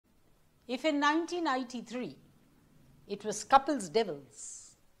If in 1993 it was Kapil's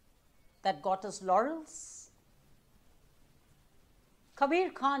Devils that got us laurels,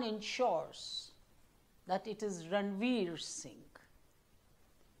 Kabir Khan ensures that it is Ranveer Singh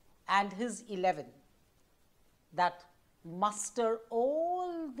and his 11 that muster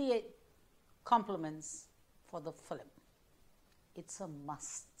all the compliments for the film. It's a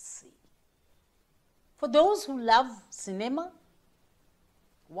must-see. For those who love cinema,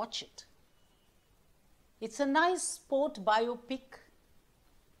 watch it. It's a nice sport biopic,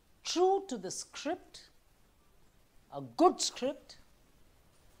 true to the script, a good script,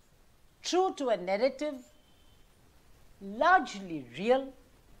 true to a narrative, largely real,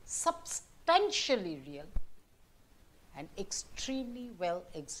 substantially real, and extremely well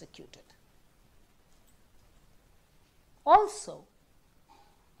executed. Also,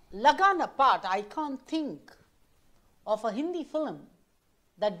 Lagan apart, I can't think of a Hindi film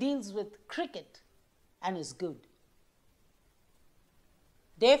that deals with cricket and is good.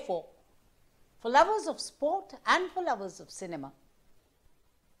 Therefore, for lovers of sport and for lovers of cinema,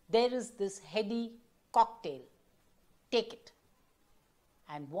 there is this heady cocktail. Take it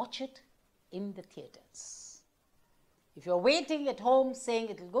and watch it in the theatres. If you're waiting at home saying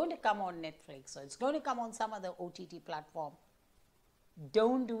it's going to come on Netflix or it's going to come on some other OTT platform,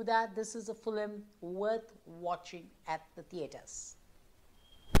 don't do that. This is a film worth watching at the theatres.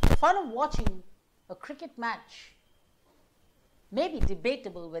 The fun of watching a cricket match may be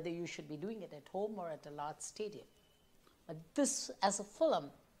debatable whether you should be doing it at home or at a large stadium. But this, as a film,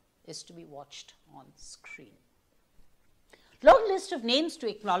 is to be watched on screen. Long list of names to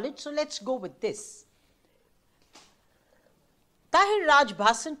acknowledge, so let's go with this. Tahir Raj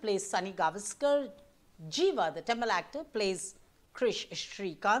Bhasin plays Sunny Gavaskar. Jiiva, the Tamil actor, plays Krish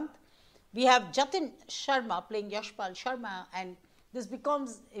Shrikant. We have Jatin Sharma playing Yashpal Sharma, and this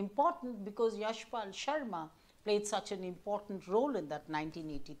becomes important because Yashpal Sharma played such an important role in that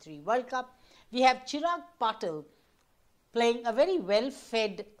 1983 World Cup. We have Chirag Patil playing a very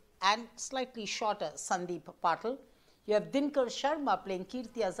well-fed and slightly shorter Sandeep Patil. You have Dinker Sharma playing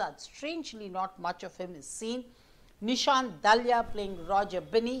Kirti Azad. Strangely, not much of him is seen. Nishant Dahiya playing Roger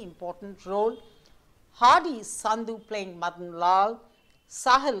Binney, important role. Harrdy Sandhu playing Madan Lal.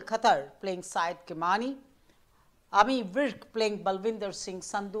 Sahil Khattar playing Syed Kimani. Ammy Virk playing Balwinder Singh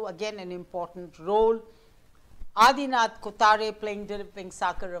Sandhu, again an important role. Adinath Kothare playing Dilip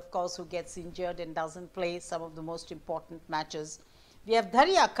Vengsakar, of course, who gets injured and doesn't play some of the most important matches. We have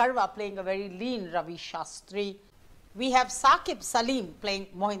Dhairya Karwa playing a very lean Ravi Shastri. We have Saqib Saleem playing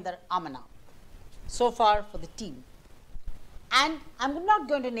Mohinder Amana. So far for the team. And I'm not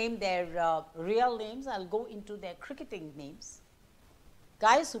going to name their real names. I'll go into their cricketing names.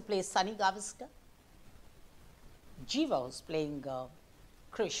 Guys who play Sunny Gavaskar. Jiiva, who's playing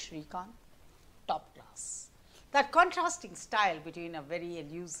Krish Shrikant, top class. That contrasting style between a very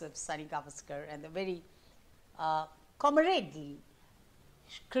elusive Sunny Gavaskar and the very comradely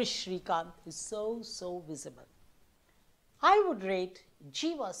Krish Shrikant is so visible. I would rate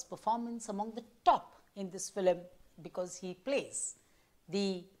Jiiva's performance among the top in this film because he plays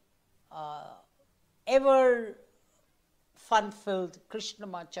the ever fun-filled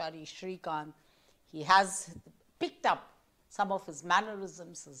Krishnamachari Shrikant. He has picked up some of his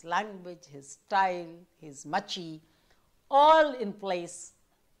mannerisms, his language, his style, his machi, all in place.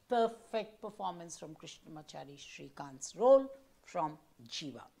 Perfect performance from Krishnamachari Shrikant's role from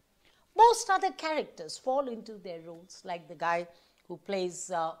Jiiva. Most other characters fall into their roles, like the guy who plays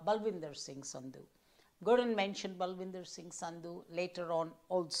Balwinder Singh Sandhu. Gordon mentioned Balwinder Singh Sandhu later on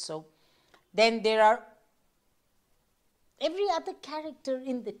also. Then there are every other character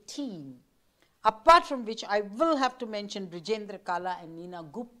in the team, apart from which I will have to mention Brijendra Kala and Neena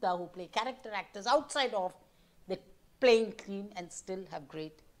Gupta, who play character actors outside of the playing team and still have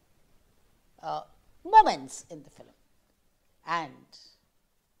great moments in the film. And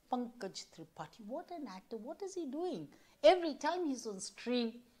Pankaj Tripathi, what an actor, what is he doing? Every time he's on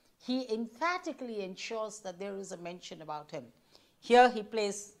screen, he emphatically ensures that there is a mention about him. Here he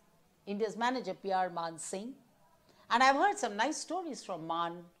plays India's manager, PR Man Singh. And I've heard some nice stories from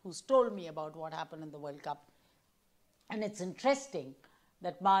Man, who's told me about what happened in the World Cup. And it's interesting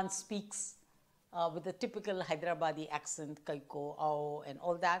that Man speaks with a typical Hyderabadi accent, Kaiko, Ao, and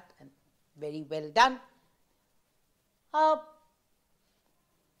all that, and very well done.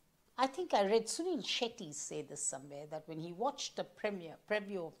 I think I read Sunil Shetty say this somewhere, that when he watched the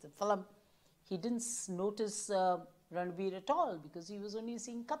preview of the film, he didn't notice Ranveer at all because he was only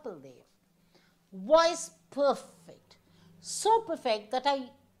seeing Kapil there. Voice perfect, so perfect that I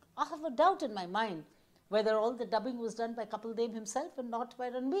have a doubt in my mind whether all the dubbing was done by Kapil Dev himself and not by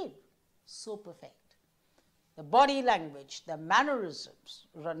Ranveer. so perfect. The body language, the mannerisms,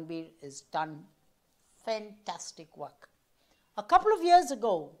 Ranveer has done fantastic work. A couple of years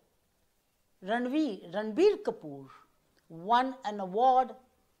ago, Ranbir Kapoor won an award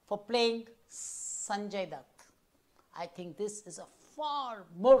for playing Sanjay Dutt. I think this is a far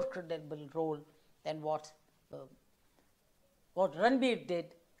more credible role than what Ranbir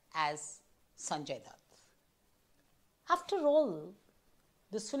did as Sanjay Dutt. After all,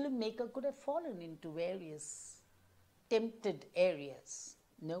 this filmmaker could have fallen into various tempted areas,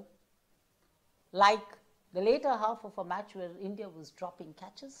 no? Like the later half of a match where India was dropping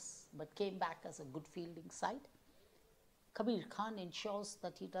catches but came back as a good fielding side. Kabir Khan ensures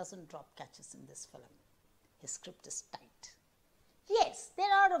that he doesn't drop catches in this film. His script is tight. Yes,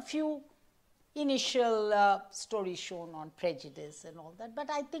 there are a few initial stories shown on prejudice and all that, but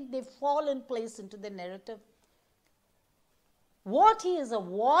I think they fall in place into the narrative. What he has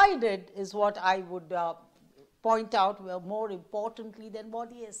avoided is what I would point out more importantly than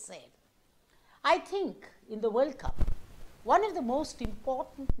what he has said. I think in the World Cup, one of the most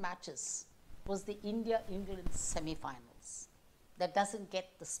important matches was the India-England semi-finals. That doesn't get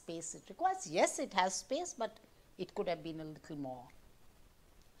the space it requires. Yes, it has space, but it could have been a little more.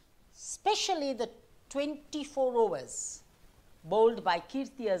 Especially the 24 overs bowled by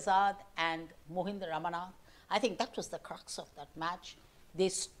Kirti Azad and Mohinder Ramanath. I think that was the crux of that match. They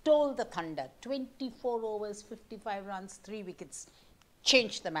stole the thunder. 24 overs, 55 runs, 3 wickets,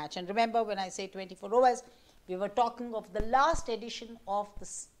 changed the match. And remember, when I say 24 overs, we were talking of the last edition of the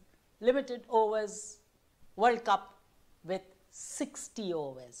limited overs World Cup with 60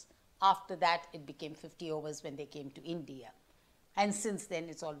 overs. After that, it became 50 overs when they came to India. And since then,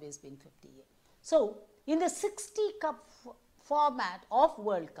 it's always been 50 years. So, in the 60 cup format of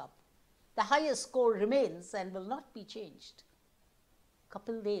World Cup, the highest score remains and will not be changed.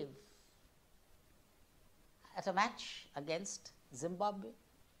 Kapil Dev at a match against Zimbabwe.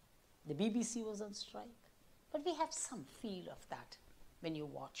 The BBC was on strike. But we have some feel of that when you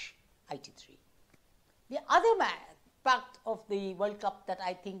watch IT3. The other part of the World Cup that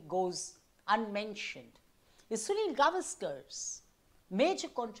I think goes unmentioned is Sunil Gavaskar's major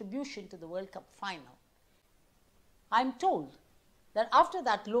contribution to the World Cup final. I'm told that after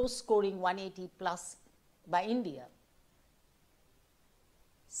that low scoring 180 plus by India,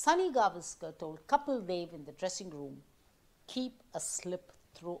 Sunny Gavaskar told Kapil Dev in the dressing room, keep a slip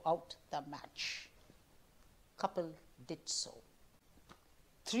throughout the match. Kapil did so.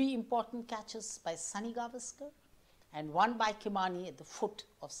 3 important catches by Sunny Gavaskar and 1 by Kimani at the foot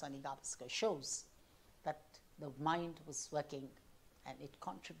of Sunny Gavaskar shows that the mind was working and it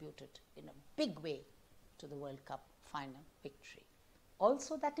contributed in a big way to the World Cup final victory.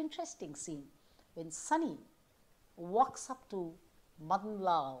 Also that interesting scene when Sunny walks up to Madan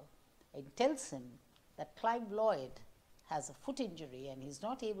Lal and tells him that Clive Lloyd has a foot injury and he's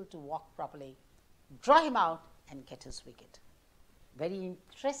not able to walk properly, draw him out and get his wicket. Very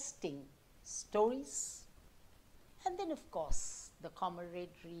interesting stories. And then of course the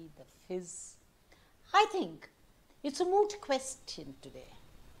camaraderie, the fizz. I think it's a moot question today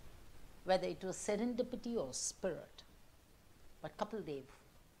whether it was serendipity or spirit. But Kapil Dev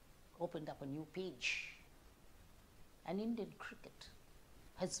opened up a new page. And Indian cricket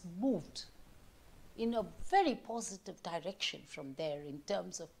has moved in a very positive direction from there in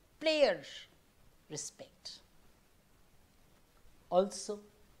terms of player respect. Also,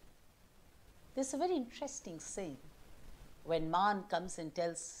 there's a very interesting saying when Maan comes and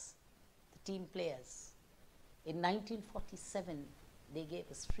tells the team players, in 1947 they gave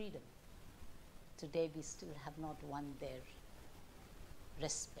us freedom. Today we still have not won their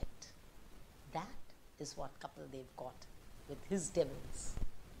respect. That is what Kapil Dev got with his Devils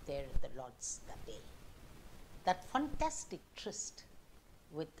there at the Lords that day. That fantastic tryst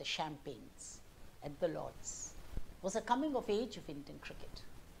with the champagnes at the Lords was a coming of age of Indian cricket.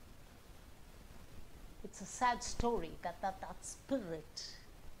 It's a sad story that spirit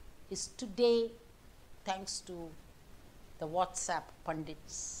is today, thanks to the WhatsApp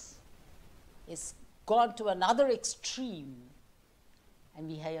pundits, is gone to another extreme, and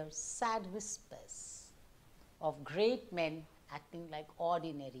we hear sad whispers of great men acting like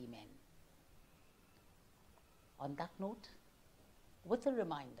ordinary men. On that note, with a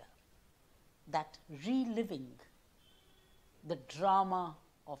reminder that reliving the drama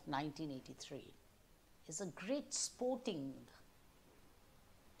of 1983 is a great sporting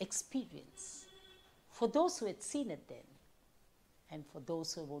experience for those who had seen it then and for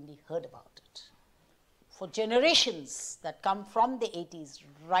those who have only heard about it. For generations that come from the 80s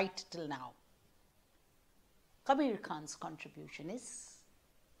right till now, Kabir Khan's contribution is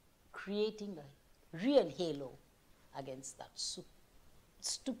creating a real halo against that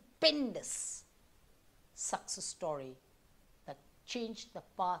stupendous success story that changed the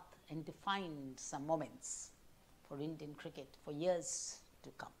path and defined some moments for Indian cricket for years to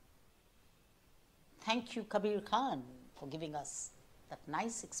come. Thank you, Kabir Khan, for giving us that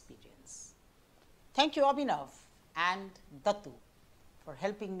nice experience. Thank you, Abhinav and Dattu, for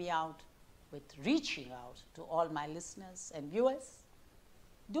helping me out with reaching out to all my listeners and viewers.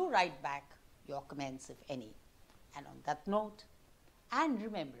 Do write back your comments, if any. And on that note, and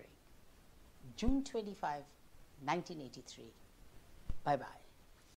remembering June 25, 1983, bye-bye.